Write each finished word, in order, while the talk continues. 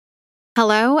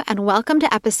Hello, and welcome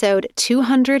to episode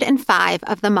 205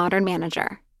 of The Modern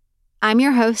Manager. I'm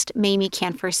your host, Mamie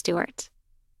Canfor-Stewart.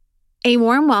 A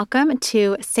warm welcome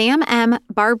to Sam M.,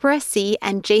 Barbara C.,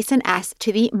 and Jason S.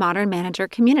 to the Modern Manager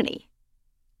community.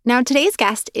 Now, today's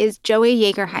guest is Joie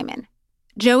Jager-Hyman.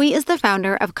 Joie is the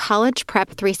founder of College Prep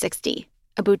 360,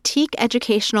 a boutique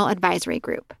educational advisory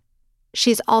group.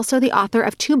 She's also the author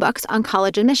of 2 books on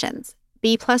college admissions,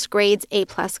 B+ grades, A+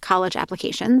 college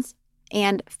applications,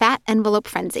 and Fat Envelope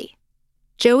Frenzy.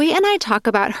 Joie and I talk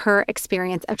about her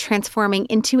experience of transforming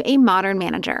into a modern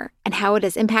manager and how it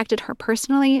has impacted her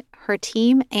personally, her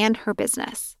team, and her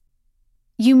business.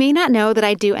 You may not know that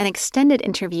I do an extended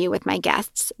interview with my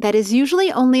guests that is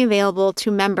usually only available to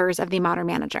members of the Modern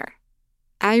Manager.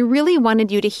 I really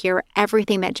wanted you to hear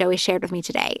everything that Joie shared with me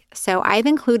today, so I've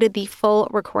included the full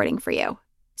recording for you.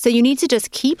 So you need to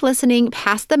just keep listening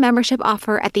past the membership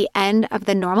offer at the end of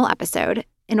the normal episode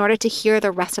in order to hear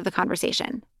the rest of the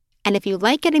conversation. And if you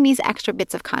like getting these extra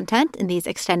bits of content in these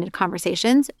extended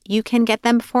conversations, you can get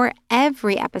them for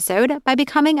every episode by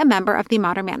becoming a member of the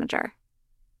Modern Manager.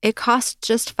 It costs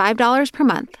just $5 per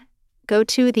month. Go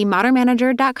to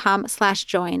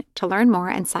themodernmanager.com/join to learn more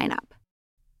and sign up.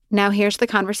 Now here's the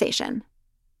conversation.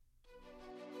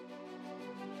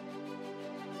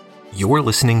 You're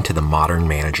listening to The Modern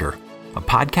Manager, a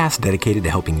podcast dedicated to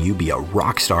helping you be a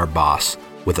rockstar boss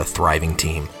with a thriving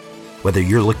team. Whether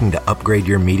you're looking to upgrade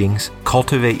your meetings,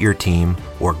 cultivate your team,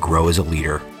 or grow as a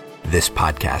leader, this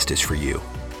podcast is for you.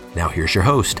 Now here's your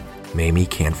host, Mamie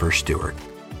Canfor-Stewart.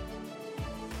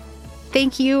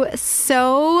 Thank you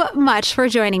so much for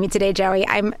joining me today, Joie.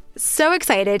 I'm so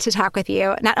excited to talk with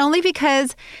you, not only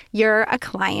because you're a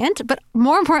client, but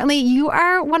more importantly, you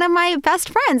are one of my best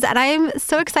friends, and I'm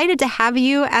so excited to have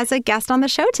you as a guest on the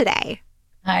show today.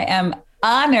 I am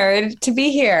honored to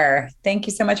be here. Thank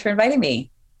you so much for inviting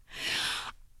me.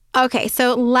 Okay,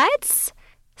 so let's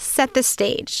set the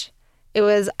stage. It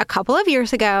was a couple of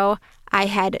years ago. I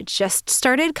had just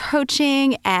started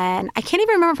coaching, and I can't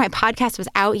even remember if my podcast was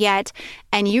out yet,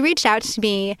 and you reached out to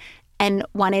me and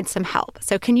wanted some help.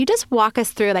 So can you just walk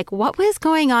us through what was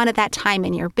going on at that time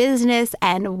in your business,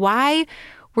 and why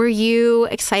were you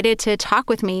excited to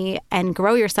talk with me and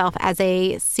grow yourself as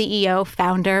a CEO,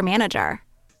 founder, manager?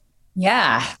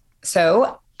 Yeah.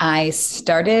 So I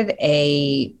started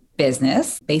a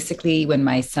business basically when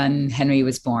my son Henry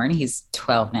was born. He's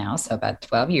 12 now, so about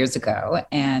 12 years ago.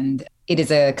 And it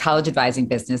is a college advising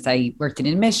business. I worked in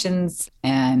admissions,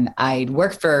 and I'd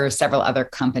worked for several other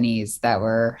companies that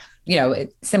were,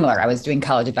 similar. I was doing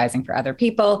college advising for other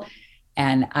people.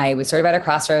 And I was sort of at a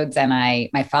crossroads, and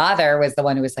my father was the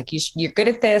one who was like, you're good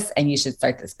at this and you should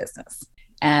start this business.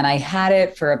 And I had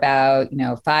it for about,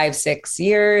 5-6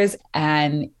 years,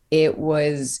 and it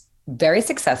was very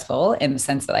successful in the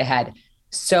sense that I had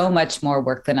so much more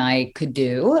work than I could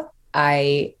do.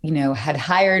 I, had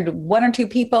hired 1 or 2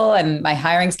 people, and my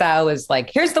hiring style was like,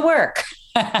 here's the work.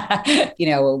 What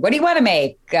do you want to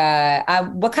make?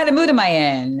 What kind of mood am I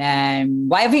in? And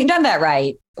why haven't you done that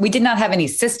right? We did not have any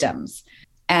systems.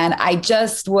 And I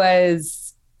just was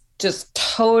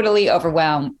totally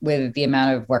overwhelmed with the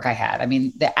amount of work I had. I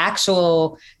mean,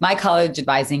 my college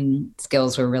advising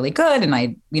skills were really good. And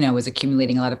I, was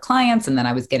accumulating a lot of clients, and then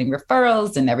I was getting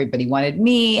referrals, and everybody wanted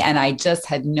me. And I just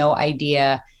had no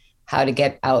idea how to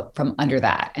get out from under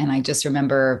that. And I just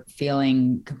remember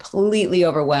feeling completely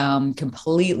overwhelmed,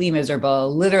 completely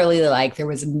miserable, literally like there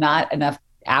was not enough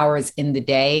hours in the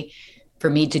day for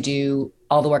me to do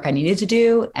all the work I needed to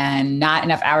do, and not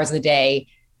enough hours of the day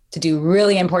to do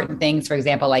really important things, for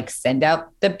example, like send out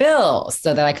the bills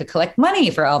so that I could collect money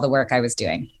for all the work I was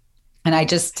doing. And I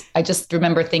just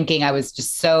remember thinking I was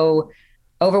just so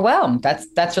overwhelmed.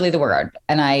 That's really the word.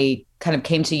 And I kind of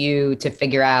came to you to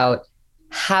figure out,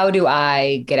 how do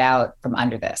I get out from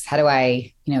under this? How do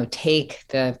I, take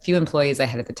the few employees I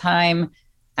had at the time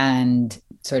and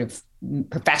sort of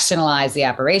professionalize the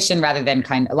operation rather than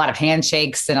a lot of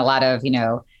handshakes and a lot of,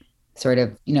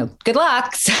 good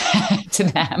lucks to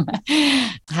them.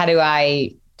 How do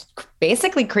I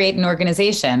basically create an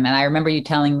organization? And I remember you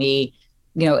telling me,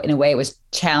 in a way it was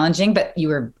challenging, but you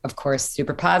were, of course,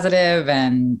 super positive,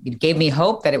 and you gave me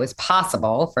hope that it was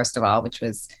possible, first of all, which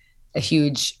was a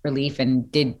huge relief, and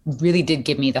really did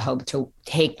give me the hope to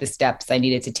take the steps I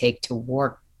needed to take to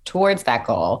work towards that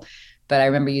goal. But I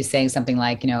remember you saying something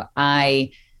like,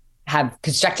 I have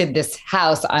constructed this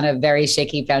house on a very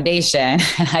shaky foundation,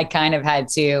 and I kind of had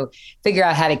to figure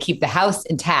out how to keep the house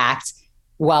intact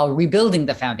while rebuilding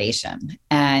the foundation.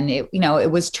 And it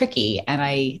was tricky. And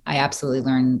I absolutely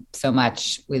learned so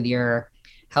much with your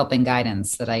help and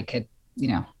guidance that I could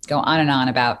go on and on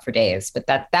about for days. But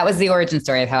that was the origin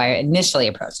story of how I initially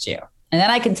approached you. And then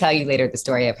I can tell you later the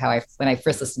story of when I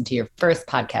first listened to your first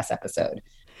podcast episode.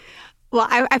 Well,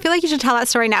 I feel like you should tell that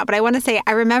story now, but I want to say,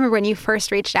 I remember when you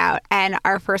first reached out and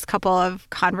our first couple of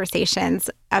conversations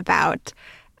about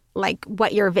like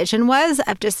what your vision was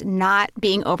of just not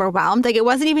being overwhelmed. Like it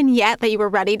wasn't even yet that you were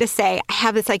ready to say, I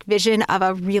have this like vision of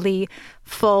a really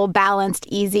full, balanced,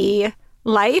 easy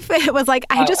life. It was like,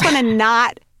 I just want to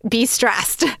not be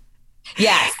stressed.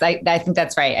 Yes, I think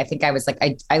that's right. I think I was like,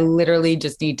 I literally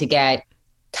just need to get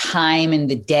time in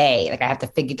the day. Like I have to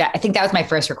figure that. I think that was my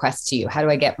first request to you. How do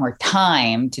I get more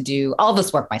time to do all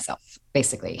this work myself,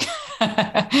 basically?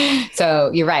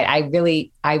 So you're right. I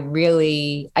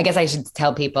guess I should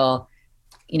tell people,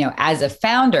 as a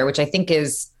founder, which I think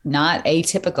is not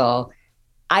atypical,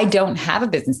 I don't have a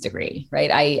business degree,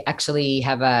 right? I actually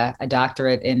have a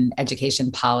doctorate in education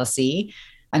policy.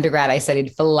 Undergrad, I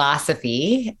studied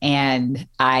philosophy, and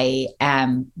I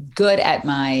am good at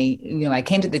I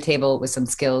came to the table with some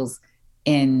skills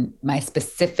in my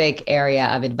specific area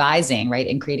of advising, right,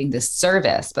 and creating this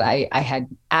service. But I had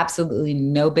absolutely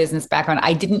no business background.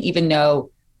 I didn't even know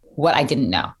what I didn't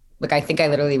know. Like, I think I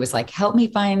literally was like, help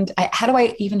me how do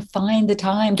I even find the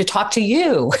time to talk to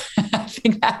you? I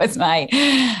think that was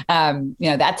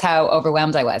that's how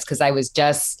overwhelmed I was, because I was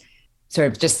just sort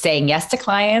of just saying yes to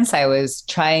clients. I was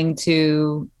trying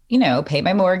to, pay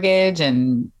my mortgage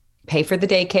and pay for the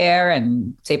daycare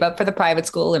and save up for the private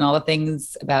school and all the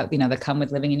things about, that come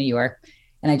with living in New York.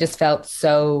 And I just felt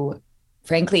so,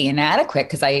 frankly, inadequate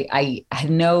because I had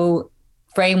no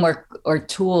framework or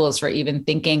tools for even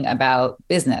thinking about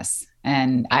business.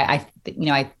 And I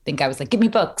think I was like, give me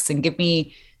books and give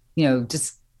me,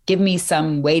 just give me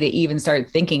some way to even start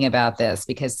thinking about this,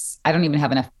 because I don't even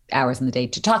have enough hours in the day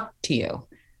to talk to you.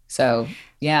 So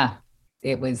yeah,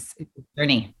 it was a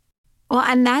journey. Well,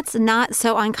 and that's not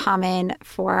so uncommon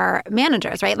for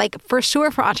managers, right? Like for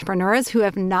sure for entrepreneurs who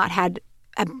have not had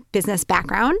a business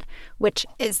background, which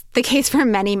is the case for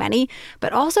many, many,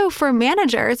 but also for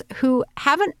managers who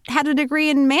haven't had a degree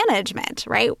in management,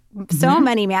 right? Mm-hmm. So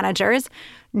many managers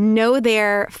know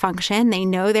their function, they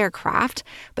know their craft,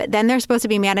 but then they're supposed to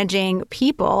be managing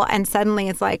people. And suddenly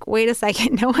it's like, wait a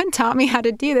second, no one taught me how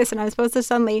to do this. And I'm supposed to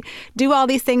suddenly do all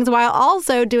these things while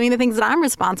also doing the things that I'm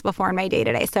responsible for in my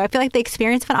day-to-day. So I feel like the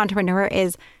experience of an entrepreneur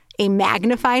is a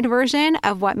magnified version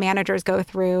of what managers go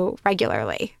through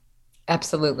regularly.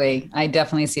 Absolutely. I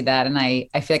definitely see that. And I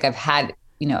feel like I've had,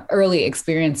 early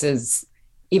experiences,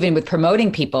 even with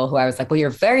promoting people who I was like, well, you're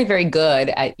very, very good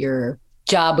at your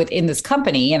job within this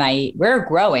company and we're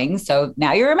growing. So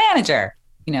now you're a manager,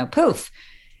 poof.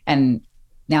 And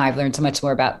now I've learned so much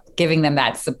more about giving them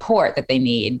that support that they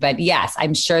need. But yes,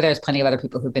 I'm sure there's plenty of other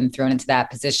people who've been thrown into that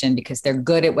position because they're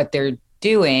good at what they're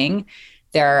doing.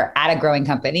 They're at a growing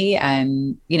company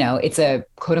and, it's a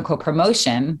quote unquote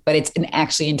promotion, but it's an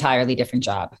actually entirely different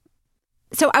job.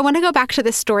 So I want to go back to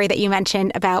the story that you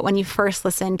mentioned about when you first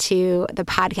listened to the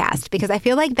podcast, because I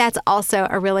feel like that's also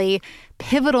a really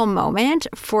pivotal moment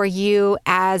for you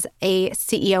as a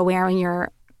CEO wearing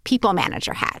your people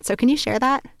manager hat. So can you share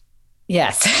that?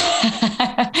 Yes.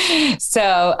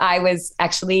 So I was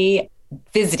actually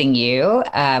visiting you.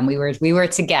 We were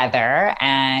together,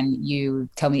 and you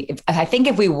told me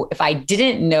if I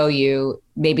didn't know you,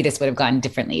 maybe this would have gone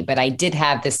differently. But I did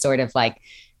have this sort of like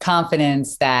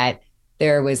confidence that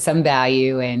there was some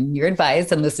value in your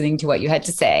advice and listening to what you had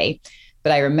to say.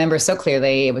 But I remember so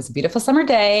clearly it was a beautiful summer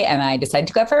day, and I decided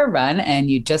to go out for a run. And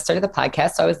you just started the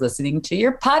podcast, so I was listening to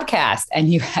your podcast. And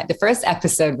the first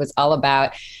episode was all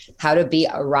about how to be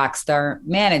a rock star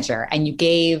manager, and you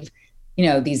gave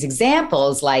these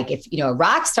examples, like if, a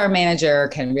rock star manager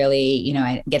can really,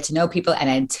 get to know people and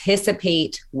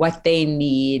anticipate what they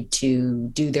need to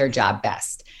do their job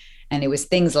best. And it was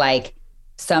things like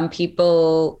some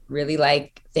people really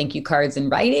like thank you cards in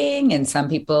writing and some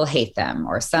people hate them,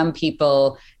 or some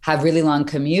people have really long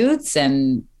commutes.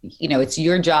 And, it's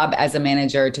your job as a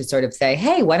manager to sort of say,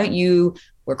 hey, why don't you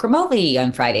work remotely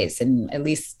on Fridays and at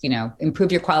least,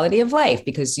 improve your quality of life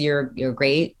because you're a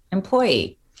great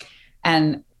employee.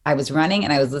 And I was running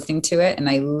and I was listening to it, and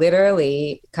I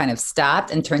literally kind of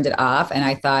stopped and turned it off. And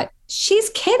I thought,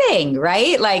 she's kidding,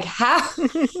 right? Like how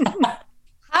on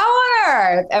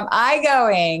earth am I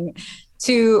going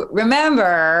to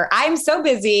remember I'm so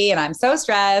busy and I'm so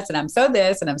stressed and I'm so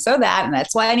this and I'm so that. And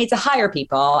that's why I need to hire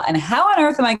people. And how on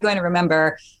earth am I going to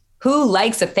remember who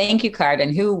likes a thank you card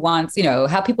and who wants,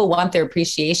 how people want their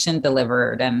appreciation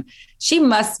delivered? And she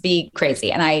must be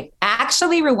crazy. And I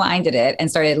actually rewinded it and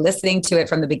started listening to it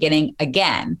from the beginning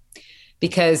again.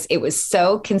 because it was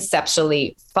so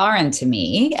conceptually foreign to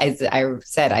me. As I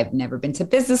said, I've never been to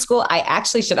business school. I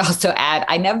actually should also add,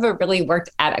 I never really worked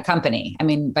at a company. I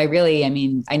mean,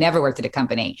 I never worked at a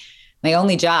company. My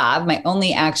only job, my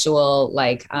only actual,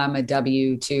 I'm a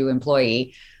W-2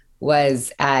 employee,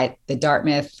 was at the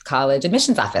Dartmouth College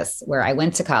admissions office, where I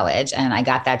went to college, and I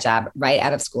got that job right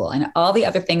out of school. And all the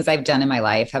other things I've done in my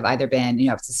life have either been,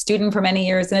 I was a student for many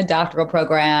years in a doctoral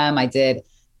program. I did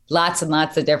lots and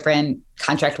lots of different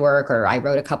contract work, or I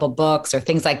wrote a couple books or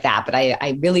things like that. But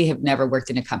I really have never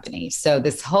worked in a company. So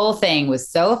this whole thing was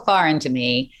so foreign to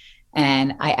me.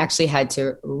 And I actually had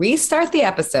to restart the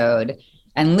episode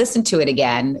and listen to it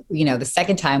again, the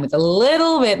second time with a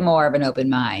little bit more of an open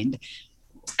mind.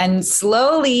 And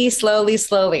slowly,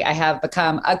 I have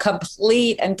become a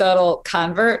complete and total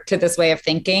convert to this way of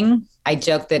thinking. I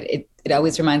joke that it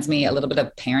always reminds me a little bit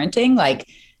of parenting, like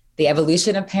the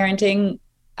evolution of parenting.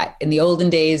 In the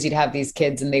olden days, you'd have these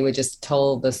kids and they would just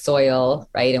till the soil,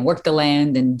 right? And work the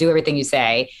land and do everything you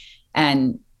say.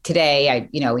 And today,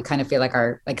 we kind of feel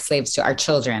like slaves to our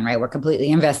children, right? We're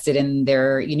completely invested in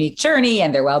their unique journey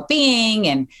and their well-being,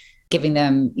 and giving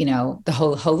them, the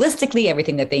whole holistically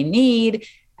everything that they need.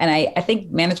 And I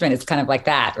think management is kind of like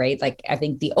that, right? Like, I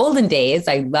think the olden days,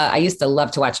 I used to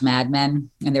love to watch Mad Men.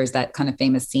 And there's that kind of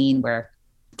famous scene where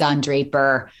Don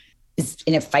Draper is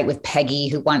in a fight with Peggy,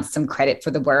 who wants some credit for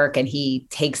the work. And he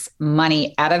takes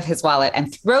money out of his wallet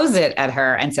and throws it at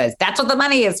her and says, "That's what the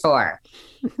money is for."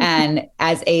 And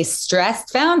as a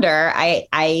stressed founder,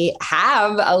 I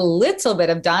have a little bit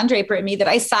of Don Draper in me that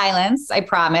I silence, I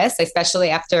promise,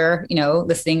 especially after,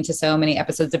 listening to so many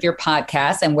episodes of your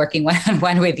podcast and working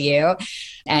one-on-one with you.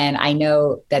 And I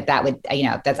know that would,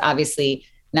 that's obviously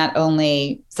not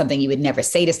only something you would never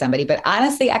say to somebody, but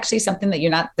honestly, actually something that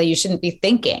you shouldn't be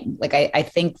thinking. Like, I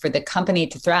think for the company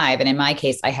to thrive, and in my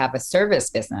case, I have a service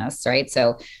business, right?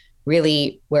 So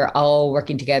really, we're all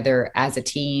working together as a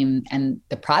team, and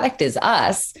the product is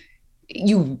us.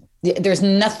 There's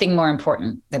nothing more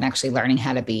important than actually learning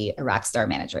how to be a rock star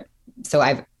manager. So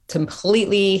I've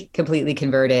completely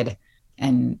converted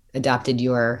and adopted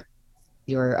your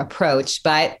approach.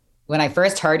 But when I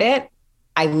first heard it,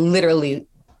 I literally,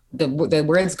 the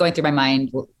words going through my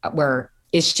mind were,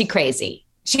 "Is she crazy?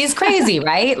 She's crazy,"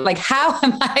 right? Like, how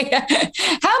am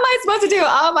I supposed to do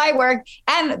all my work?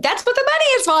 And that's what the money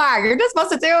is for. You're just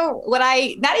supposed to do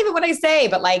not even what I say,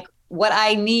 but like what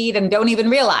I need and don't even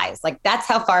realize. Like, that's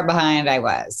how far behind I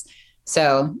was.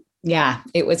 So yeah,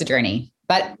 it was a journey,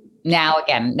 but now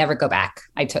again, never go back.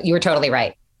 You were totally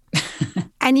right.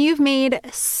 And you've made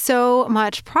so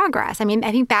much progress. I mean,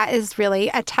 I think that is really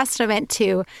a testament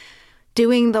to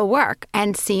doing the work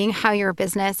and seeing how your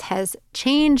business has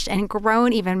changed and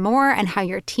grown even more, and how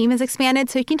your team has expanded.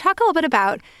 So you can talk a little bit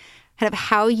about kind of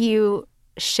how you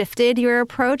shifted your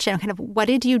approach, and kind of what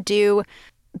did you do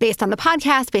based on the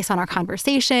podcast, based on our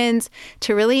conversations,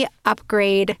 to really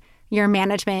upgrade your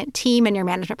management team and your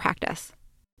management practice?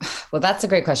 Well, that's a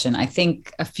great question. I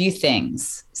think a few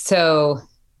things. So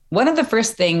one of the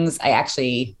first things I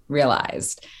actually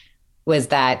realized was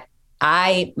that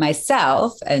I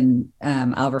myself, and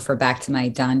I'll refer back to my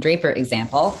Don Draper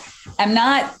example, am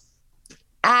not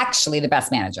actually the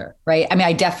best manager, right? I mean,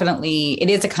 it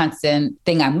is a constant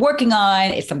thing I'm working on.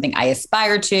 It's something I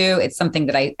aspire to. It's something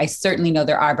that I certainly know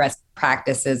there are best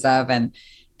practices of, and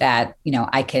that,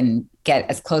 I can get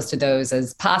as close to those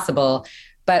as possible.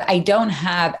 But I don't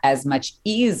have as much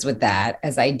ease with that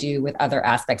as I do with other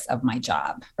aspects of my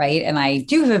job, right? And I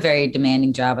do have a very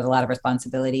demanding job with a lot of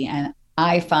responsibility. And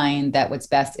I find that what's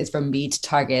best is for me to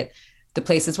target the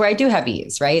places where I do have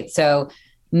ease, right? So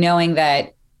knowing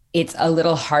that it's a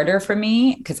little harder for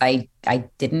me because I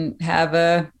don't have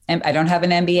an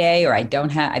MBA, or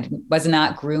I was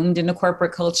not groomed in a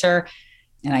corporate culture.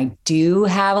 And I do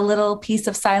have a little piece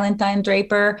of silent Don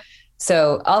Draper.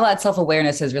 So all that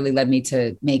self-awareness has really led me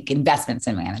to make investments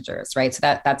in managers, right? So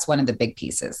that's one of the big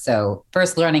pieces. So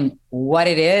first, learning what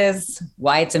it is,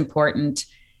 why it's important,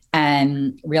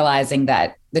 and realizing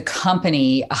that the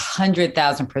company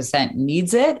 100,000%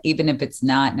 needs it, even if it's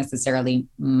not necessarily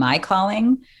my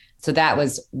calling. So that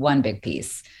was one big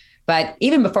piece. But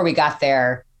even before we got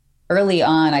there, early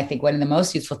on, I think one of the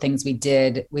most useful things we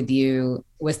did with you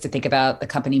was to think about the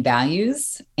company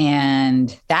values.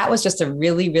 And that was just a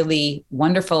really, really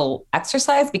wonderful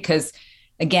exercise because,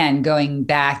 again, going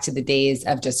back to the days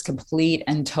of just complete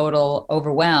and total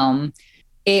overwhelm,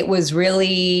 it was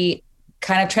really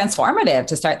kind of transformative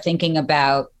to start thinking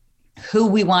about who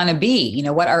we want to be,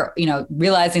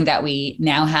 realizing that we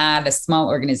now have a small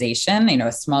organization,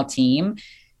 a small team,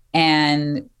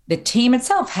 and the team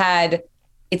itself had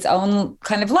its own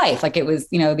kind of life. Like it was,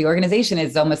 the organization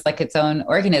is almost like its own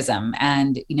organism.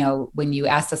 And, when you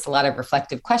asked us a lot of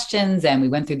reflective questions and we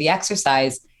went through the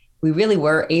exercise, we really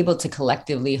were able to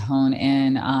collectively hone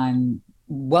in on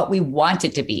what we want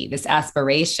it to be, this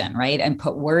aspiration, right? And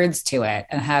put words to it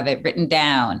and have it written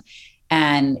down.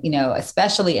 And,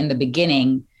 especially in the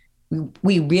beginning,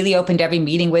 we really opened every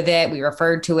meeting with it. We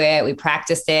referred to it, we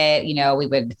practiced it, we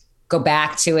would go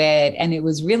back to it. And it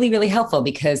was really, really helpful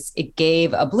because it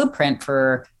gave a blueprint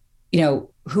for,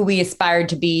 who we aspired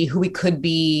to be, who we could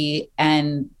be,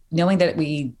 and knowing that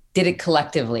we did it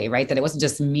collectively, right? That it wasn't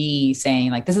just me saying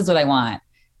like, this is what I want.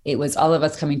 It was all of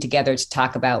us coming together to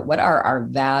talk about what are our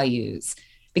values.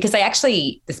 Because I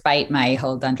actually, despite my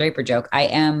whole Don Draper joke, I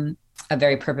am a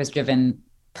very purpose-driven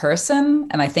person.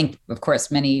 And I think, of course,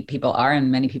 many people are,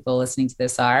 and many people listening to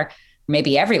this are.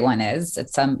 Maybe everyone is.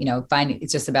 It's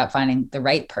it's just about finding the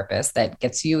right purpose that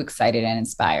gets you excited and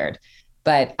inspired.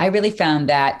 But I really found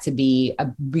that to be a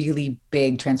really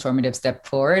big transformative step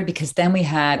forward, because then we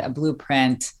had a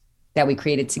blueprint that we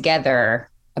created together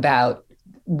about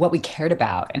what we cared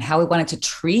about and how we wanted to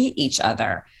treat each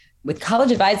other. With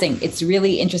college advising, it's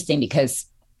really interesting because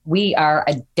we are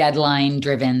a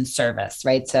deadline-driven service,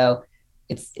 right? So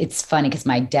it's funny because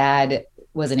my dad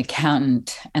was an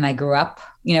accountant and I grew up,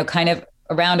 kind of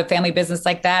around a family business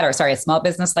like that, a small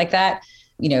business like that.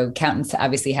 Accountants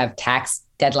obviously have tax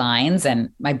deadlines, and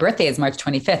my birthday is March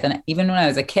 25th. And even when I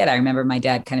was a kid, I remember my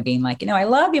dad kind of being like, I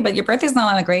love you, but your birthday's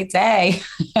not on a great day.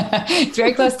 It's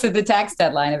very close to the tax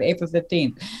deadline of April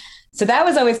 15th. So that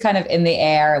was always kind of in the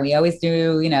air. And we always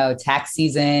knew, tax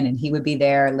season, and he would be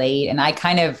there late. And I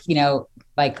kind of,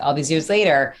 like all these years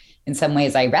later, in some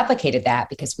ways I replicated that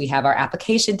because we have our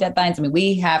application deadlines. I mean,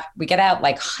 we get out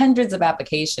like hundreds of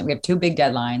applications. We have 2 big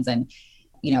deadlines, and,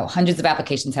 hundreds of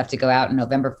applications have to go out on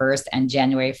November 1st and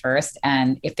January 1st.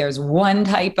 And if there's one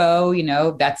typo,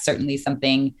 that's certainly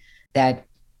something that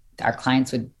our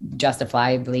clients would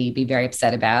justifiably be very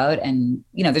upset about. And,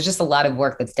 there's just a lot of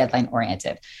work that's deadline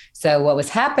oriented. So what was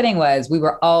happening was we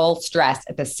were all stressed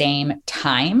at the same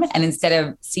time. And instead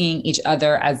of seeing each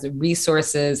other as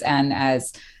resources and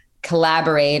as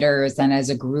collaborators and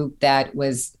as a group that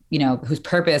was, whose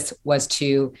purpose was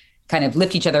to kind of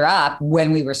lift each other up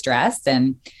when we were stressed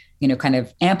and, kind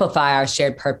of amplify our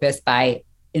shared purpose by,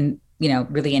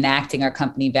 really enacting our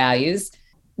company values,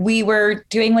 we were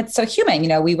doing what's so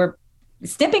human. We were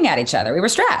snipping at each other. We were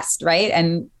stressed, right?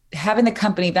 And having the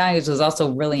company values was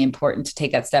also really important to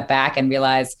take that step back and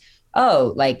realize,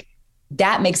 like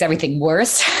that makes everything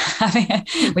worse,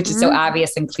 which is so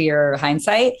obvious and clear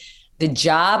hindsight. The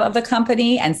job of the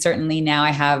company, and certainly now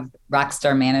I have rock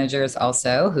star managers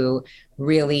also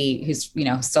whose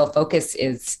sole focus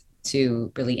is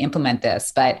to really implement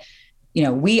this. But,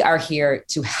 we are here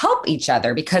to help each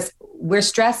other because we're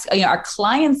stressed. Our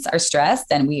clients are stressed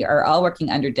and we are all working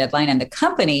under deadline, and the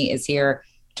company is here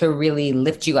to really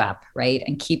lift you up, right?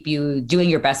 And keep you doing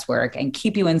your best work and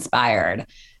keep you inspired.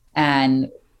 And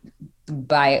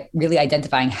by really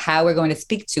identifying how we're going to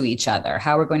speak to each other,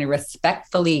 how we're going to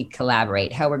respectfully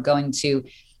collaborate, how we're going to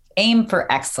aim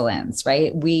for excellence,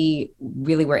 right? We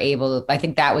really were able, I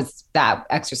think that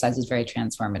exercise was very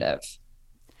transformative.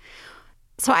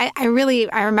 So I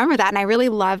remember that. And I really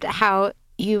loved how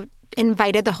you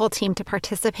invited the whole team to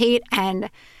participate and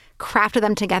crafted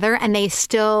them together, and they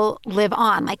still live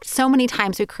on. Like so many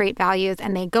times we create values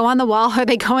and they go on the wall or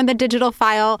they go in the digital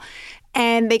file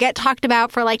and they get talked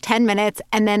about for like 10 minutes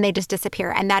and then they just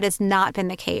disappear. And that has not been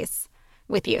the case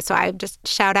with you. So I just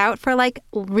shout out for like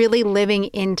really living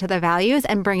into the values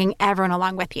and bringing everyone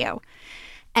along with you.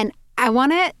 And I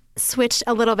want to switch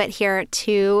a little bit here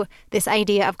to this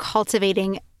idea of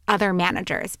cultivating other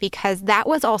managers, because that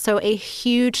was also a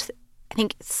huge, I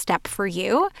think, step for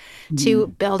you to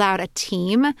build out a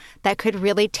team that could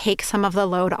really take some of the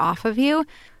load off of you,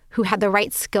 who had the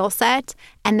right skill set,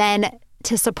 and then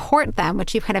to support them,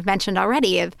 which you've kind of mentioned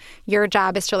already, of your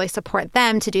job is to really support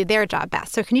them to do their job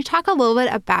best. So can you talk a little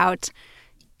bit about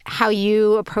how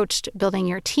you approached building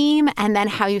your team and then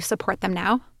how you support them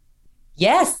now?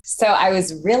 Yes. So I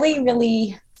was really,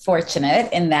 really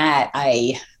fortunate in that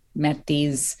I met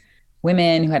these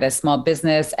women who had a small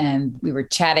business, and we were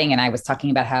chatting and I was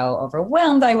talking about how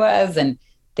overwhelmed I was. And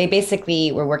they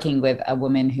basically were working with a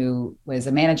woman who was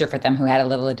a manager for them who had a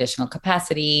little additional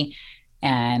capacity.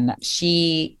 And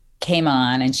she came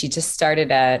on and she just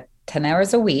started at 10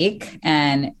 hours a week.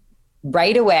 And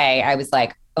right away, I was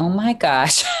like, oh my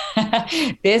gosh,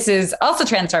 this is also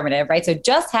transformative, right? So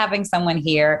just having someone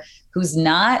here who's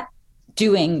not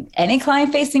doing any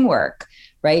client-facing work,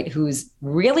 right? Who's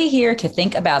really here to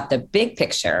think about the big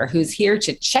picture, who's here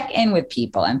to check in with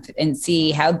people and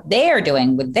see how they're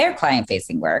doing with their client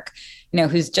facing work,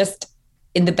 who's just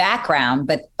in the background,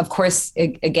 but of course,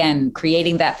 again,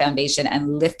 creating that foundation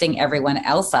and lifting everyone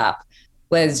else up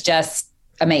was just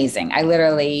amazing. I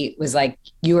literally was like,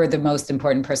 you are the most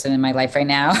important person in my life right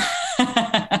now.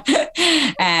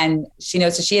 And she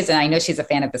knows who she is. And I know she's a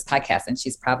fan of this podcast and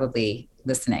she's probably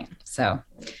listening. So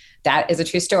that is a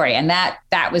true story. And that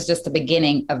was just the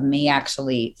beginning of me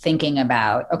actually thinking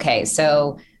about, okay,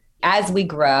 so as we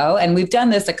grow, and we've done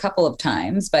this a couple of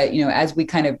times, but as we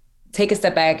kind of take a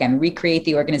step back and recreate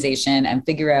the organization and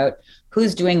figure out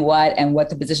who's doing what and what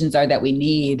the positions are that we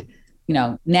need,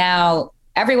 now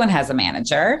everyone has a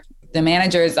manager. The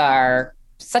managers are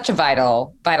such a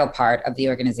vital part of the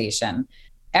organization.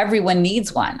 Everyone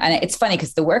needs one. And it's funny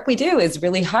because the work we do is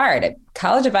really hard.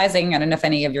 College advising, I don't know if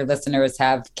any of your listeners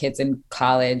have kids in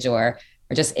college or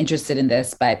are just interested in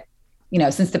this, but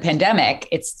since the pandemic,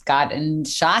 it's gotten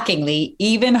shockingly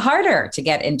even harder to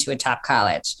get into a top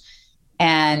college.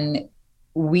 And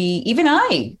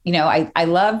I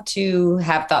love to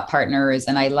have thought partners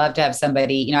and I love to have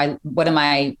somebody, one of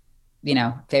my,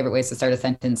 favorite ways to start a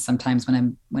sentence sometimes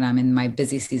when I'm in my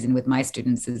busy season with my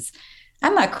students is,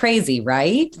 I'm not crazy,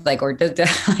 right? Or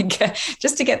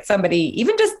just to get somebody,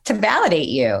 even just to validate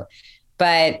you.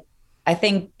 But I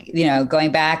think,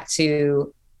 going back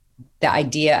to the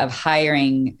idea of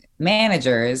hiring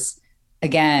managers,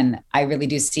 again, I really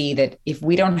do see that if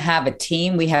we don't have a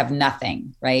team, we have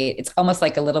nothing, right? It's almost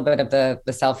like a little bit of the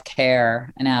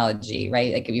self-care analogy,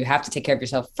 right? Like if you have to take care of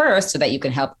yourself first so that you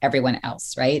can help everyone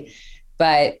else, right?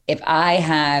 But if I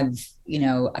have,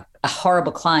 a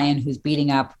horrible client who's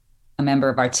beating up a member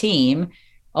of our team,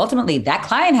 ultimately that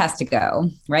client has to go,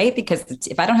 right? Because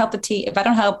if I don't help the team, if I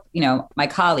don't help, my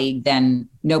colleague, then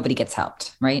nobody gets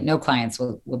helped, right? No clients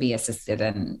will be assisted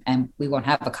and we won't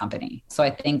have a company. So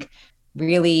I think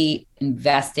really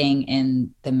investing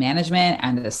in the management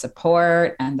and the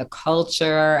support and the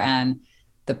culture and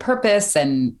the purpose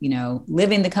and,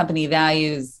 living the company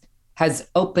values has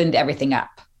opened everything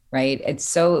up, right? It's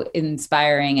so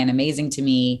inspiring and amazing to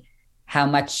me how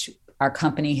much our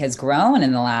company has grown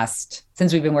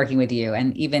since we've been working with you.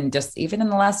 And even in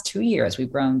the last 2 years,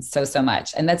 we've grown so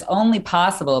much. And that's only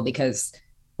possible because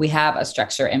we have a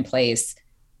structure in place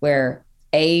where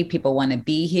people want to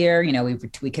be here.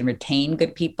 We can retain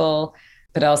good people,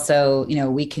 but also,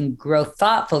 we can grow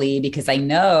thoughtfully because I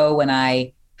know when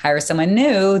I hire someone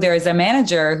new, there's a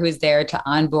manager who's there to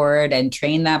onboard and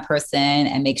train that person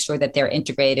and make sure that they're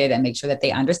integrated and make sure that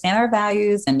they understand our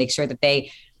values and make sure that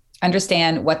they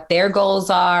understand what their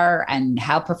goals are and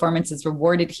how performance is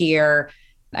rewarded here.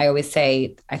 I always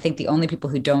say, I think the only people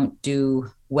who don't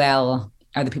do well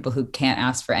are the people who can't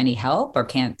ask for any help or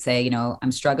can't say,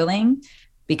 I'm struggling,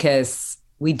 because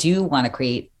we do want to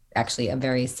create actually a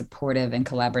very supportive and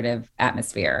collaborative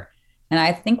atmosphere. And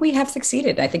I think we have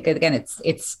succeeded. I think, again,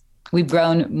 we've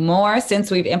grown more since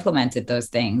we've implemented those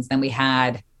things than we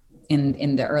had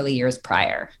in the early years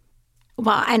prior.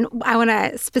 Well, and I want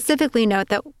to specifically note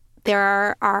that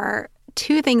there are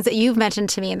two things that you've mentioned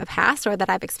to me in the past or that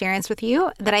I've experienced with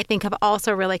you that I think have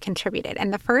also really contributed.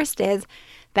 And the first is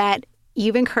that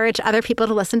you've encouraged other people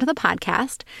to listen to the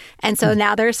podcast. And so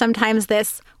now there's sometimes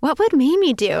this, what would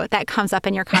Mamie do, that comes up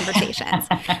in your conversations,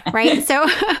 right? So,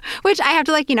 which I have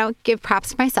to give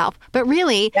props to myself, but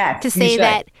really to say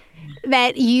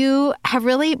that you have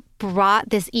really brought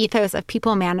this ethos of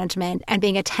people management and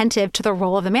being attentive to the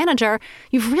role of the manager.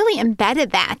 You've really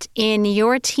embedded that in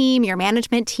your team, your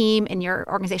management team, in your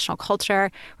organizational culture,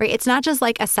 right? It's not just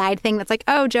like a side thing that's like,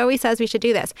 oh, Joey says we should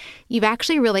do this. You've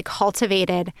actually really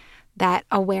cultivated that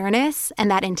awareness and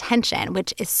that intention,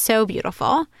 which is so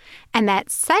beautiful. And that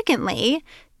secondly,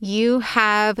 you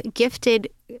have gifted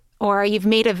or you've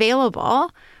made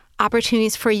available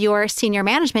opportunities for your senior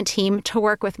management team to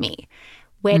work with me,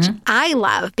 which I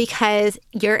love because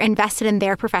you're invested in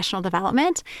their professional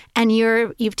development and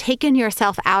you've taken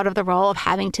yourself out of the role of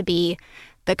having to be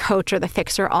the coach or the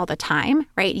fixer all the time,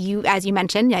 right? You, as you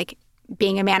mentioned,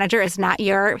 being a manager is not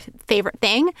your favorite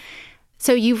thing.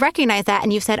 So you've recognized that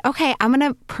and you've said, okay, I'm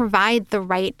going to provide the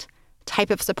right type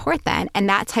of support then. And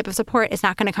that type of support is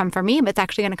not going to come from me, but it's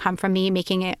actually going to come from me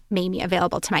making it Mamie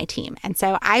available to my team. And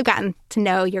so I've gotten to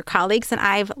know your colleagues and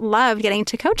I've loved getting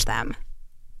to coach them.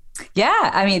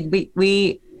 Yeah. I mean,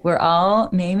 we're all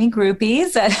Mamie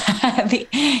groupies. I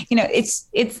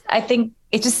think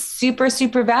it's just super,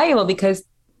 super valuable because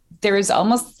there is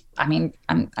almost, I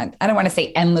don't want to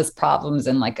say endless problems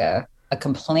in like a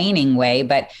complaining way,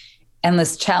 but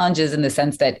endless challenges in the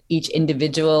sense that each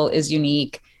individual is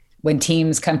unique. when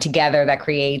teams come together, that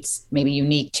creates maybe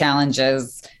unique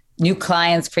challenges. New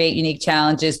clients create unique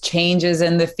challenges, changes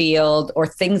in the field, or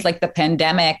things like the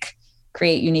pandemic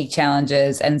create unique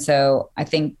challenges. And so I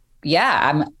think,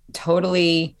 I'm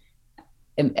totally,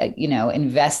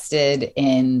 invested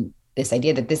in this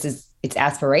idea that it's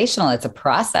aspirational, it's a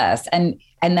process. And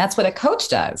that's what a coach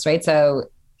does, right? So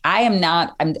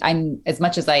I'm as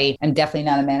much as I am definitely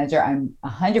not a manager, I'm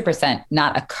 100%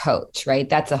 not a coach, right?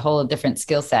 That's a whole different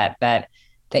skill set that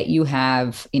you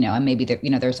have, and maybe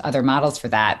there's other models for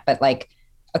that, but like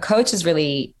a coach is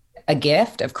really a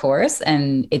gift, of course.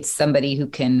 And it's somebody who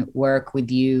can work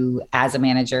with you as a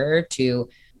manager to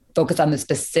focus on the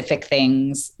specific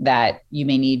things that you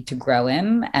may need to grow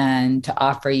in and to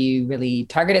offer you really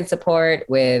targeted support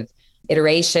with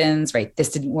iterations, right?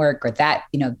 This didn't work, or that,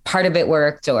 part of it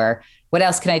worked, or what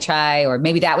else can I try? Or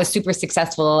maybe that was super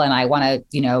successful and I want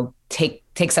to,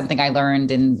 take something I learned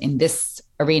in this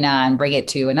arena and bring it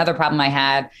to another problem I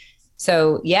had.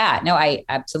 So I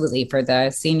absolutely, for the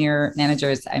senior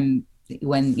managers,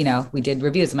 when we did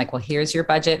reviews, I'm like, well, here's your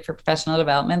budget for professional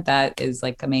development. That is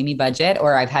like a Mamie budget.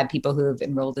 Or I've had people who have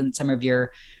enrolled in some of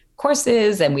your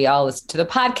courses and we all listen to the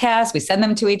podcast, we send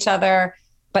them to each other.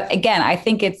 But again, I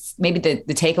think it's maybe the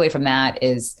takeaway from that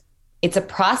is it's a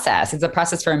process. It's a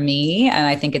process for me. And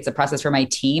I think it's a process for my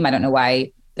team. I don't know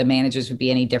why the managers would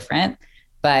be any different,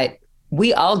 but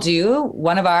we all do.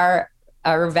 One of our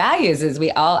values is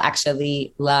we all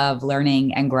actually love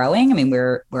learning and growing. I mean,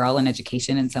 we're all in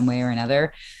education in some way or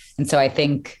another. And so I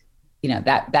think,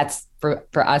 that's for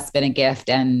us been a gift.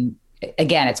 And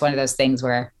again, it's one of those things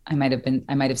where I might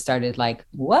have started like,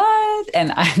 what?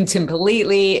 And I'm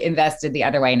completely invested the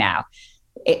other way now.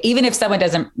 Even if someone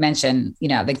doesn't mention,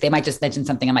 like they might just mention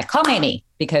something, I'm like, call Mamie,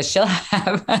 because she'll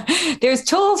have, there's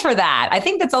tools for that. I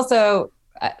think that's also,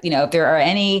 if there are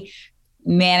any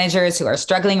managers who are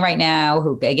struggling right now,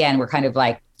 who again, were kind of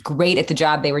like great at the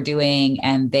job they were doing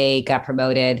and they got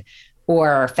promoted,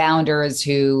 or founders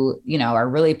who, are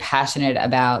really passionate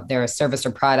about their service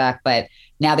or product, but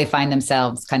now they find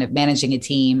themselves kind of managing a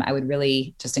team. I would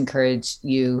really just encourage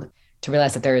you to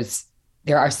realize that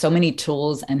there are so many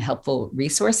tools and helpful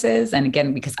resources. And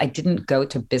again, because I didn't go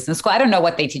to business school, I don't know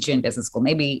what they teach you in business school.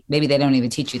 Maybe they don't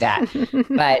even teach you that,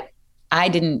 but I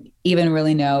didn't even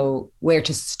really know where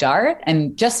to start.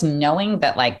 And just knowing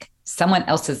that like someone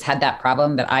else has had that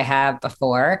problem that I have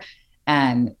before,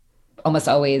 and almost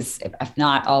always, if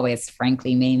not always,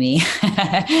 frankly, Mamie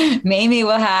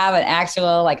will have an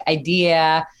actual like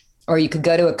idea, or you could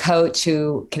go to a coach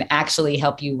who can actually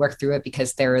help you work through it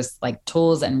because there's like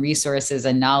tools and resources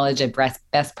and knowledge and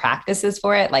best practices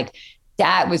for it. Like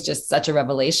that was just such a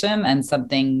revelation, and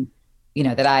something,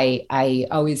 that I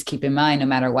always keep in mind, no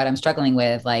matter what I'm struggling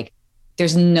with. Like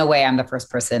there's no way I'm the first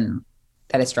person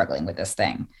that is struggling with this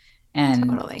thing. And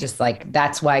totally. Just like,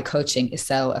 that's why coaching is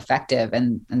so effective.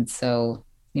 And so,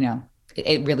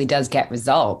 it really does get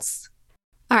results.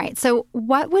 All right. So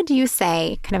what would you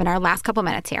say, kind of in our last couple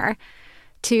minutes here,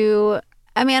 to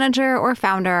a manager or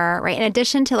founder, right? In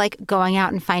addition to like going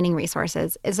out and finding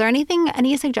resources, is there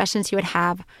any suggestions you would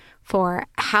have for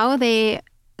how they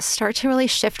start to really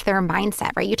shift their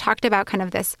mindset, right? You talked about kind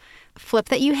of this flip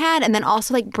that you had, and then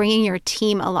also like bringing your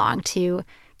team along to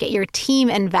get your team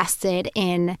invested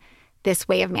in this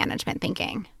way of management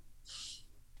thinking.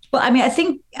 Well, I mean, I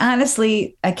think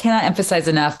honestly, I cannot emphasize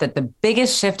enough that the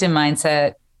biggest shift in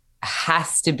mindset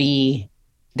has to be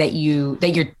that your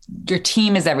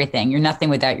team is everything. You're nothing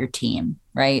without your team,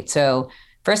 right? So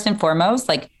first and foremost,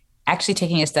 like actually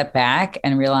taking a step back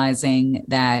and realizing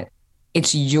that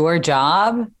it's your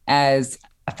job as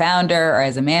a founder or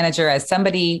as a manager, as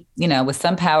somebody, with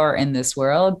some power in this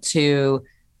world, to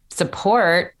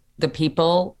support the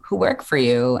people who work for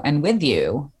you and with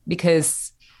you,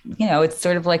 because, it's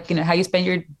sort of like, how you spend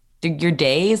your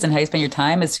days and how you spend your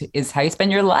time is how you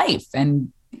spend your life.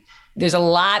 And there's a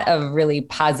lot of really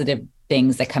positive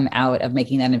things that come out of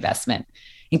making that investment,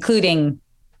 including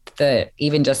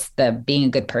even just the being a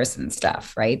good person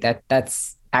stuff, right?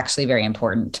 That's actually very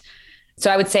important. So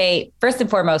I would say, first and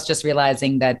foremost, just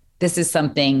realizing that this is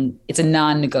something, it's a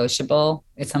non-negotiable.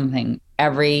 It's something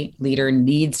every leader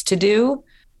needs to do.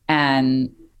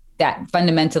 And that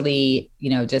fundamentally,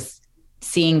 just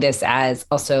seeing this as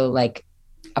also like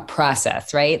a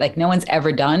process, right? Like no one's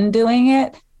ever done doing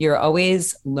it. You're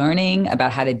always learning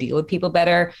about how to deal with people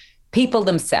better. People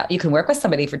themselves, you can work with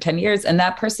somebody for 10 years and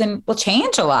that person will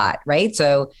change a lot, right?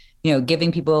 So,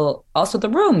 giving people also the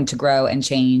room to grow and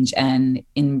change, and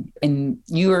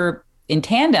you're in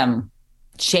tandem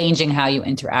changing how you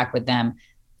interact with them.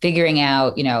 figuring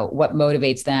out, what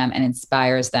motivates them and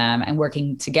inspires them and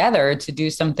working together to do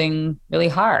something really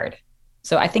hard.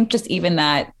 So I think just even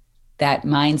that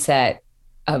mindset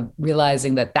of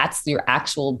realizing that that's your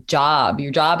actual job.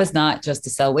 Your job is not just to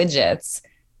sell widgets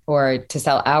or to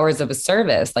sell hours of a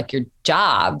service. Like your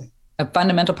job, a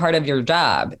fundamental part of your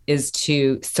job is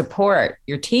to support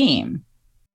your team.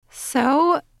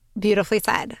 So beautifully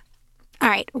said. All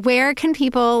right. Where can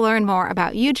people learn more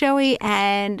about you, Joie,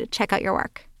 and check out your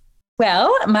work?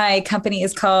 Well, my company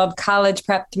is called College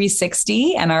Prep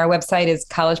 360, and our website is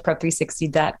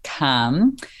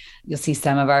collegeprep360.com. You'll see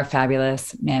some of our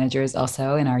fabulous managers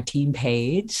also in our team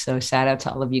page. So shout out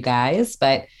to all of you guys.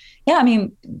 But yeah, I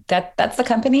mean, that's the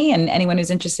company. And anyone who's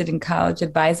interested in college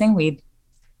advising, we'd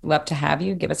love to have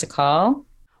you. Give us a call.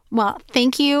 Well,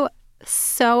 thank you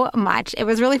so much. It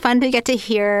was really fun to get to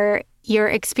hear your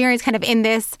experience kind of in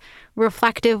this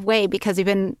reflective way, because we've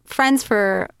been friends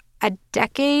for a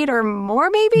decade or more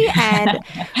maybe. And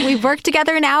we've worked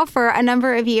together now for a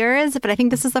number of years. But I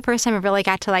think this is the first time I really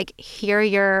got to hear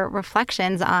your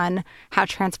reflections on how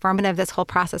transformative this whole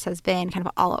process has been kind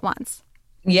of all at once.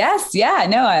 Yes. Yeah,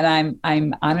 no. And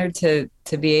I'm honored to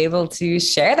be able to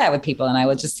share that with people. And I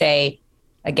will just say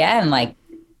again,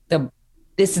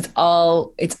 it's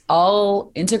all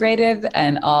integrated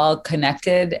and all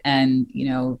connected. And,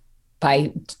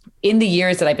 in the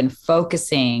years that I've been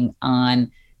focusing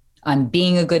on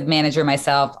being a good manager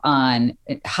myself, on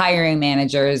hiring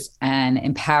managers and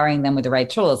empowering them with the right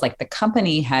tools, the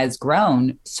company has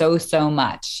grown so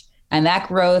much. And that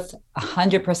growth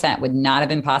 100% would not have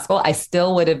been possible. I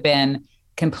still would have been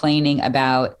complaining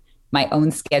about my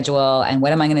own schedule and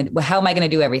how am I going to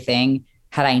do everything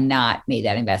had I not made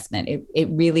that investment. It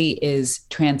really is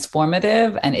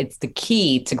transformative, and it's the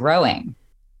key to growing.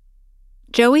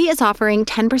 Joie is offering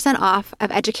 10% off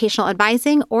of educational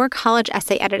advising or college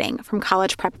essay editing from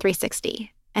College Prep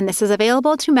 360. And this is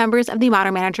available to members of the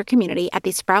Modern Manager community at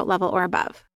the Sprout level or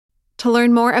above. To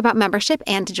learn more about membership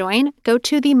and to join, go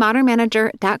to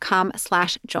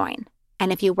themodernmanager.com/join.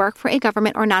 And if you work for a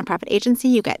government or nonprofit agency,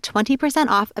 you get 20%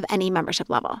 off of any membership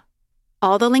level.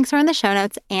 All the links are in the show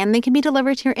notes, and they can be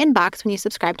delivered to your inbox when you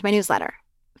subscribe to my newsletter.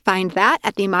 Find that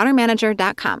at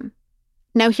themodernmanager.com.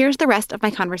 Now here's the rest of my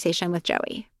conversation with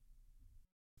Joie.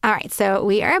 All right, so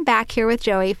we are back here with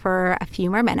Joie for a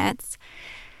few more minutes.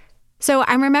 So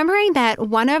I'm remembering that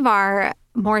one of our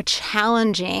more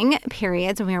challenging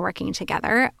periods when we were working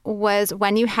together was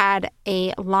when you had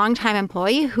a longtime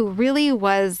employee who really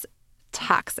was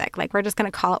toxic. We're just going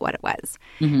to call it what it was.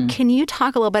 Mm-hmm. Can you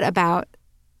talk a little bit about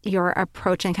your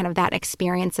approach and kind of that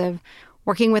experience of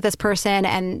working with this person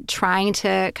and trying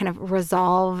to kind of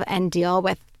resolve and deal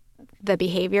with the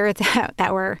behavior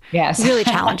that were really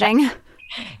challenging?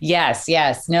 Yes.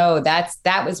 No,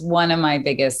 that was one of my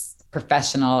biggest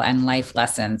professional and life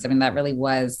lessons. I mean, it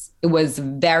was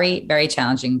very, very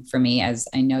challenging for me, as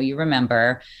I know you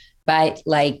remember, but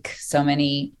like so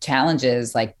many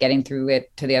challenges, getting through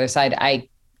it to the other side, I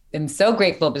am so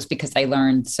grateful just because I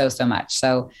learned so much.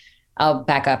 So I'll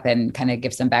back up and kind of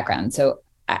give some background. So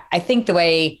I think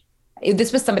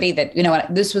this was somebody that,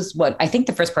 this was what I think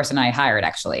the first person I hired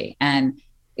actually. And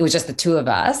it was just the two of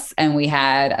us, and we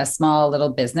had a small little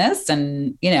business,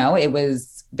 and, it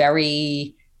was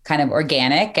very kind of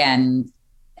organic, and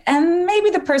maybe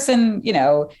the person,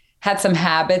 had some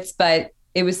habits, but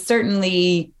it was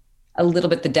certainly a little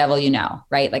bit the devil,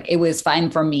 right? It was fine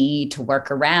for me to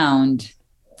work around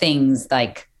things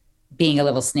like being a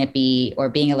little snippy or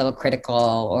being a little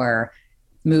critical or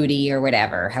moody or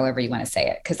whatever, however you want to say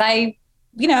it. Cause we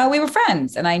were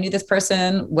friends, and I knew this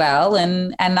person well,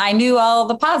 and I knew all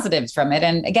the positives from it.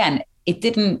 And again, it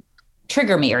didn't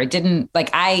trigger me, or it didn't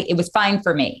it was fine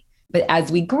for me. But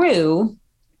as we grew,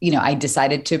 I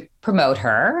decided to promote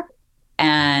her,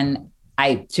 and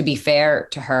to be fair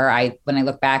to her, when I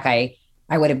look back, I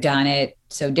would have done it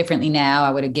so differently now.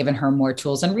 I would have given her more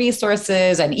tools and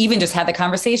resources, and even just had the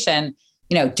conversation,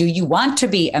 do you want to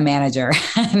be a manager?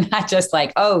 Not just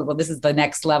this is the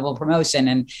next level promotion,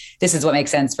 and this is what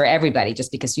makes sense for everybody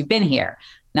just because you've been here.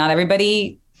 Not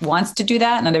everybody wants to do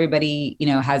that. Not everybody,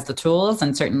 has the tools.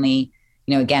 And certainly,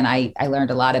 again, I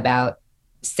learned a lot about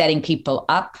setting people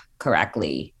up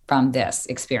correctly from this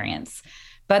experience.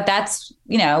 But that's,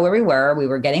 where we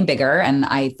were getting bigger. And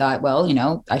I thought, well,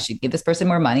 I should give this person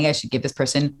more money. I should give this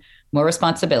person more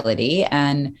responsibility.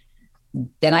 And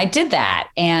then I did that.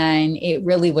 And it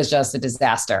really was just a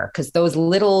disaster, because those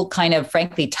little kind of,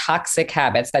 frankly, toxic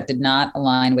habits that did not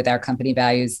align with our company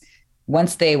values,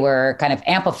 once they were kind of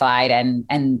amplified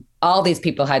and all these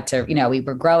people had to, we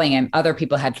were growing and other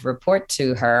people had to report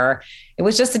to her, it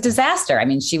was just a disaster. I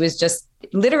mean, she was just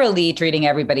literally treating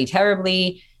everybody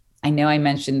terribly. I know I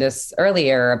mentioned this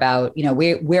earlier about,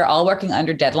 we're all working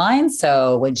under deadlines.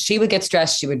 So when she would get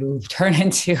stressed, she would turn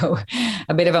into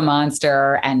a bit of a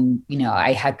monster. And,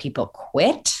 I had people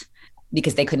quit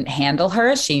because they couldn't handle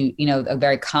her. She, a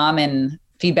very common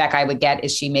feedback I would get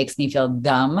is she makes me feel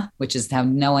dumb, which is how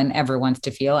no one ever wants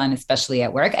to feel, and especially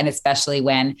at work, and especially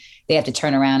when they have to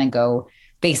turn around and go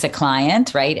face a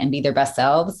client, right, and be their best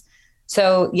selves.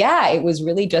 So yeah, it was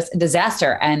really just a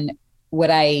disaster. And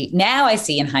what I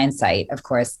see in hindsight, of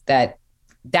course,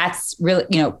 that's really,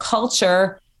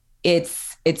 culture,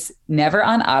 it's never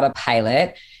on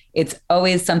autopilot. It's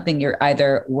always something you're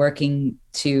either working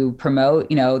to promote,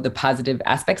 the positive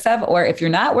aspects of, or if you're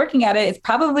not working at it, it's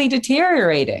probably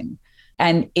deteriorating.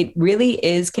 And it really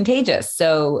is contagious.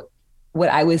 So what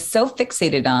I was so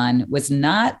fixated on was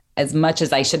not as much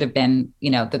as I should have been,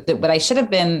 what I should have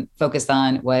been focused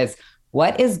on was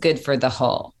what is good for the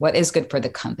whole, what is good for the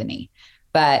company.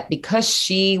 But because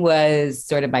she was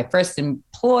sort of my first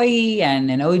employee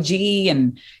and an OG,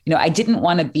 and, I didn't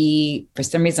want to be, for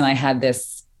some reason, I had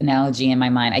this analogy in my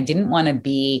mind. I didn't want to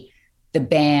be the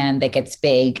band that gets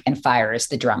big and fires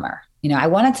the drummer. I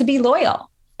wanted to be loyal.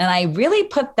 And I really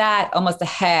put that almost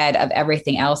ahead of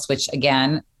everything else, which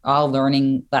again, all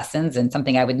learning lessons and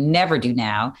something I would never do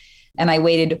now. And I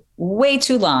waited way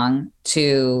too long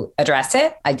to address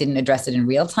it. I didn't address it in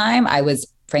real time. I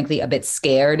was frankly a bit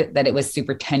scared that it was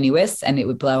super tenuous and it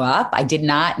would blow up. I did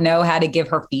not know how to give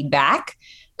her feedback.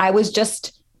 I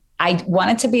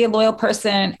wanted to be a loyal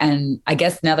person. And I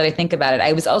guess now that I think about it,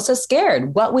 I was also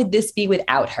scared. What would this be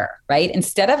without her, right?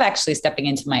 Instead of actually stepping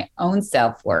into my own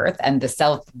self-worth and the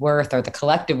self-worth or the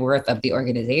collective worth of the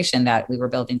organization that we were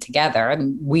building together,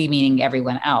 and we meaning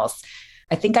everyone else,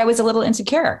 I think I was a little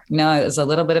insecure. It was a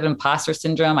little bit of imposter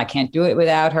syndrome. I can't do it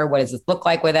without her. What does this look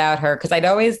like without her? Because I'd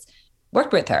always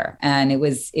worked with her. And it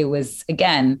was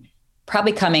again,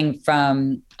 probably coming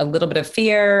from a little bit of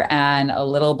fear and a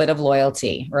little bit of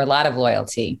loyalty, or a lot of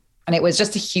loyalty. And it was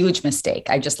just a huge mistake.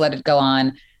 I just let it go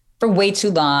on for way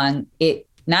too long. It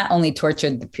not only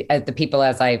tortured the people,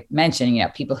 as I mentioned,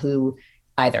 people who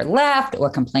either left or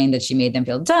complained that she made them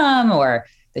feel dumb, or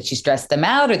that she stressed them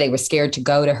out, or they were scared to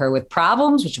go to her with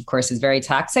problems, which of course is very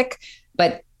toxic.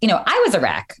 But, I was a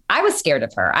wreck. I was scared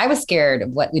of her. I was scared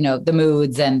of what, the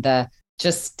moods and the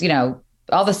just,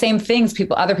 all the same things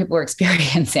other people were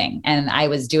experiencing. And I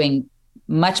was doing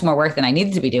much more work than I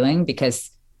needed to be doing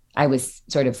because I was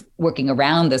sort of working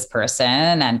around this person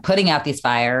and putting out these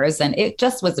fires. And it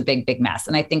just was a big, big mess.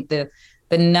 And I think the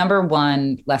number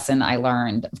one lesson I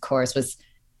learned, of course, was,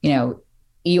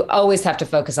 you always have to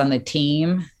focus on the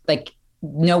team. Like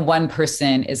no one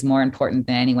person is more important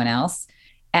than anyone else.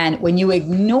 And when you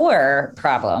ignore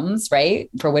problems, right,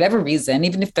 for whatever reason,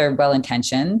 even if they're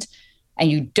well-intentioned, and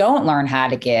you don't learn how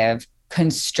to give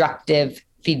constructive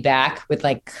feedback with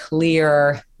like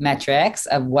clear metrics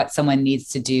of what someone needs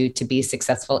to do to be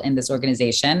successful in this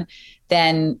organization,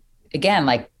 then again,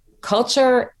 like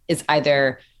culture is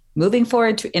either moving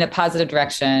forward in a positive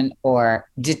direction or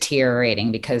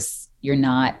deteriorating because you're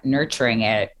not nurturing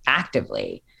it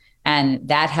actively. And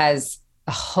that has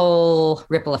a whole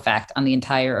ripple effect on the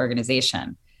entire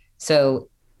organization. So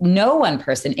no one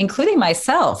person, including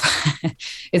myself,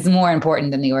 is more important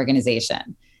than the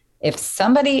organization. If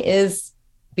somebody is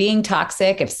being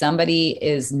toxic, if somebody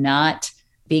is not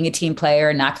being a team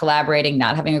player, not collaborating,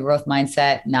 not having a growth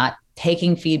mindset, not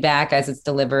taking feedback as it's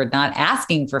delivered, not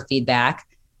asking for feedback,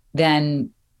 then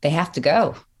they have to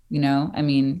go.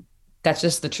 That's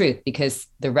just the truth, because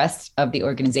the rest of the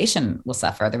organization will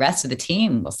suffer. The rest of the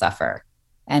team will suffer,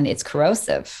 and it's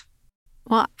corrosive.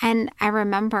 Well, and I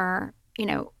remember,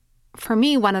 for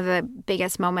me, one of the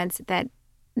biggest moments that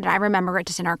I remember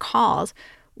just in our calls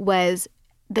was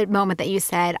the moment that you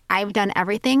said, I've done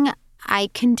everything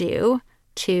I can do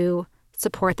to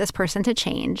support this person to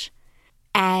change,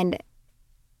 and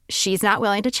she's not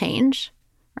willing to change,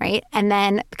 right? And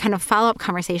then kind of follow-up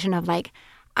conversation of like,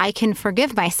 I can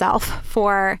forgive myself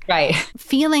for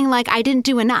feeling like I didn't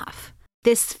do enough.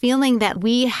 This feeling that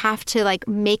we have to like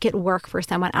make it work for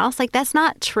someone else, like that's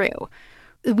not true.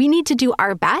 We need to do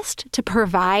our best to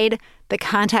provide the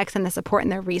context and the support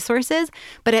and the resources.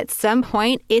 But at some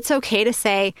point, it's okay to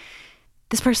say,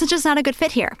 this person's just not a good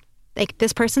fit here. Like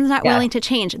this person's not willing to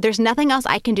change. There's nothing else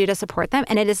I can do to support them.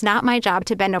 And it is not my job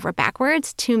to bend over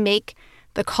backwards to make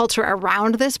the culture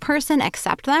around this person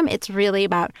accept them. It's really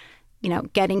about,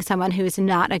 getting someone who's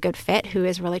not a good fit, who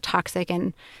is really toxic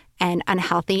and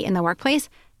unhealthy in the workplace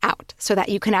out, so that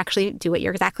you can actually do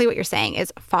exactly what you're saying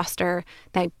is foster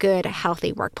that good,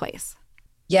 healthy workplace.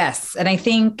 Yes. And I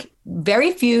think very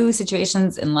few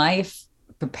situations in life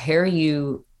prepare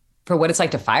you for what it's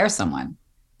like to fire someone.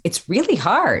 It's really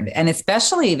hard. And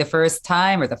especially the first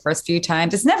time or the first few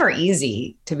times, it's never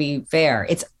easy, to be fair.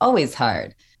 It's always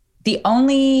hard. The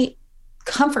only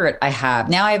comfort I have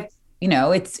now,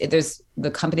 there's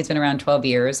the company's been around 12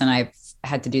 years and I've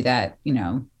had to do that,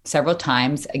 several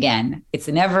times. Again, it's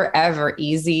never, ever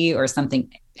easy or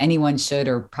something anyone should,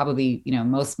 or probably,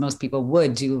 most people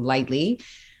would do lightly.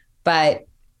 But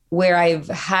where I've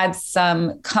had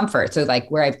some comfort, so like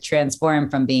where I've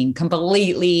transformed from being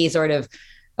completely sort of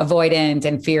avoidant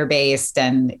and fear-based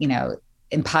and,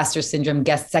 imposter syndrome,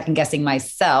 second guessing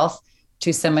myself,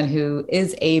 to someone who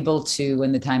is able to,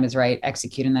 when the time is right,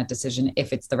 execute on that decision,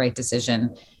 if it's the right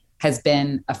decision, has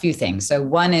been a few things. So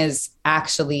one is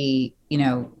actually,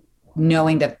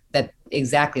 knowing that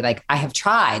exactly, like I have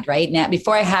tried right now,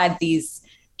 before I had these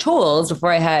tools,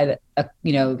 before I had,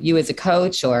 you as a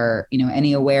coach, or,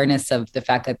 any awareness of the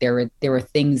fact that there were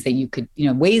things that you could,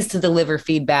 ways to deliver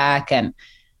feedback and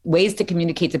ways to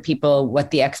communicate to people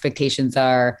what the expectations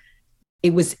are.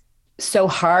 It was so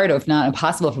hard, if not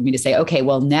impossible, for me to say, okay,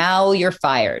 well, now you're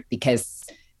fired, because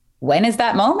when is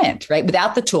that moment, right?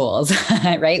 Without the tools,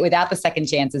 right? Without the second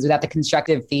chances, without the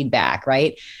constructive feedback,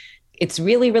 right? It's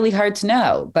really, really hard to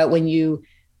know. But when you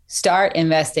start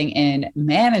investing in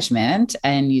management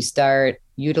and you start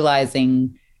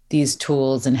utilizing these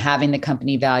tools and having the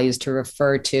company values to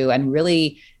refer to, and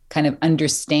really kind of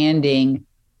understanding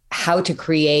how to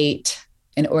create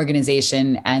an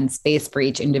organization and space for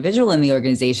each individual in the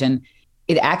organization,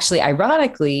 it actually,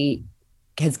 ironically,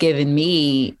 has given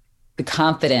me the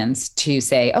confidence to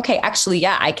say, okay, actually,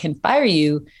 yeah, I can fire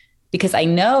you, because I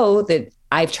know that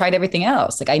I've tried everything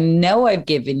else. Like, I know I've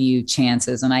given you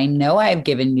chances, and I know I've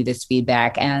given you this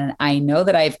feedback, and I know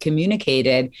that I've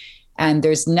communicated, and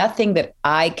there's nothing that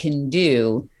I can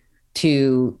do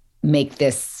to make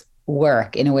this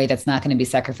work in a way that's not going to be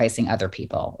sacrificing other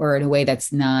people, or in a way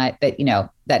that's not,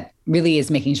 that really is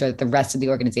making sure that the rest of the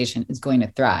organization is going to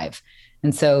thrive.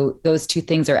 And so those two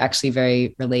things are actually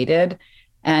very related.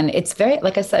 And it's very,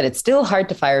 like I said, it's still hard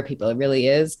to fire people. It really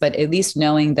is. But at least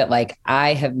knowing that, like,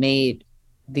 I have made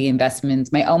the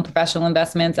investments, my own professional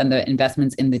investments, and the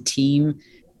investments in the team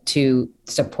to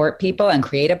support people and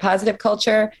create a positive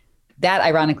culture, that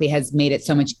ironically has made it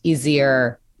so much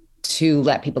easier to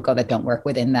let people go that don't work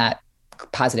within that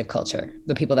positive culture,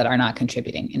 the people that are not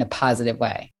contributing in a positive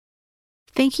way.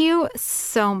 Thank you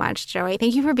so much, Joie.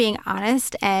 Thank you for being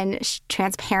honest and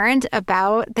transparent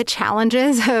about the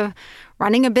challenges of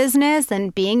running a business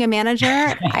and being a manager.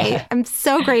 I am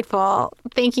so grateful.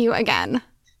 Thank you again.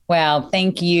 Well,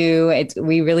 thank you.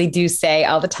 We really do say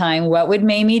all the time, what would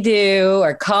Mamie do?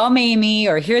 Or call Mamie,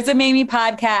 or here's a Mamie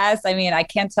podcast. I mean, I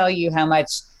can't tell you how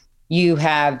much you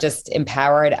have just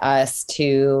empowered us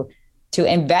to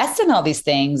invest in all these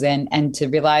things and to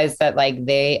realize that, like,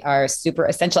 they are super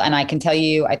essential. And I can tell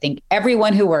you, I think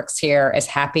everyone who works here is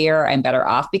happier and better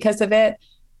off because of it.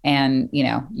 And,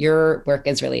 your work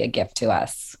is really a gift to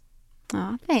us.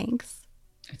 Oh, thanks.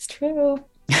 It's true.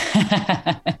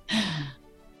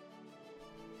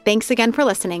 Thanks again for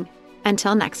listening.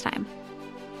 Until next time.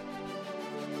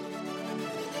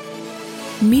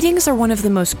 Meetings are one of the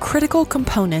most critical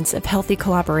components of healthy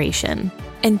collaboration,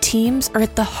 and teams are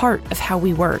at the heart of how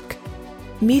we work.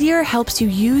 Meteor helps you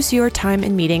use your time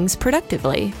in meetings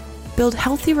productively, build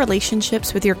healthy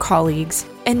relationships with your colleagues,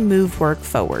 and move work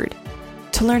forward.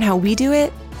 To learn how we do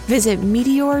it, visit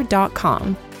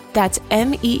meteor.com. That's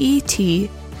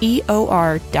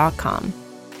MEETEOR.com.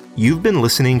 You've been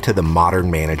listening to The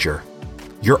Modern Manager.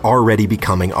 You're already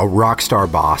becoming a rock star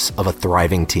boss of a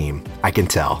thriving team, I can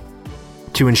tell.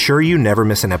 To ensure you never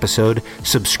miss an episode,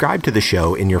 subscribe to the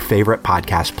show in your favorite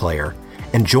podcast player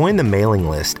and join the mailing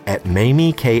list at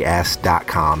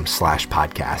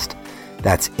mamieks.com/podcast.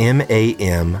 That's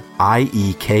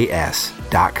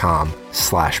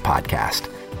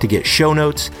MAMIEKS.com/podcast to get show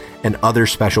notes and other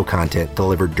special content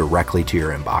delivered directly to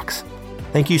your inbox.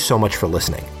 Thank you so much for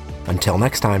listening. Until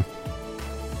next time.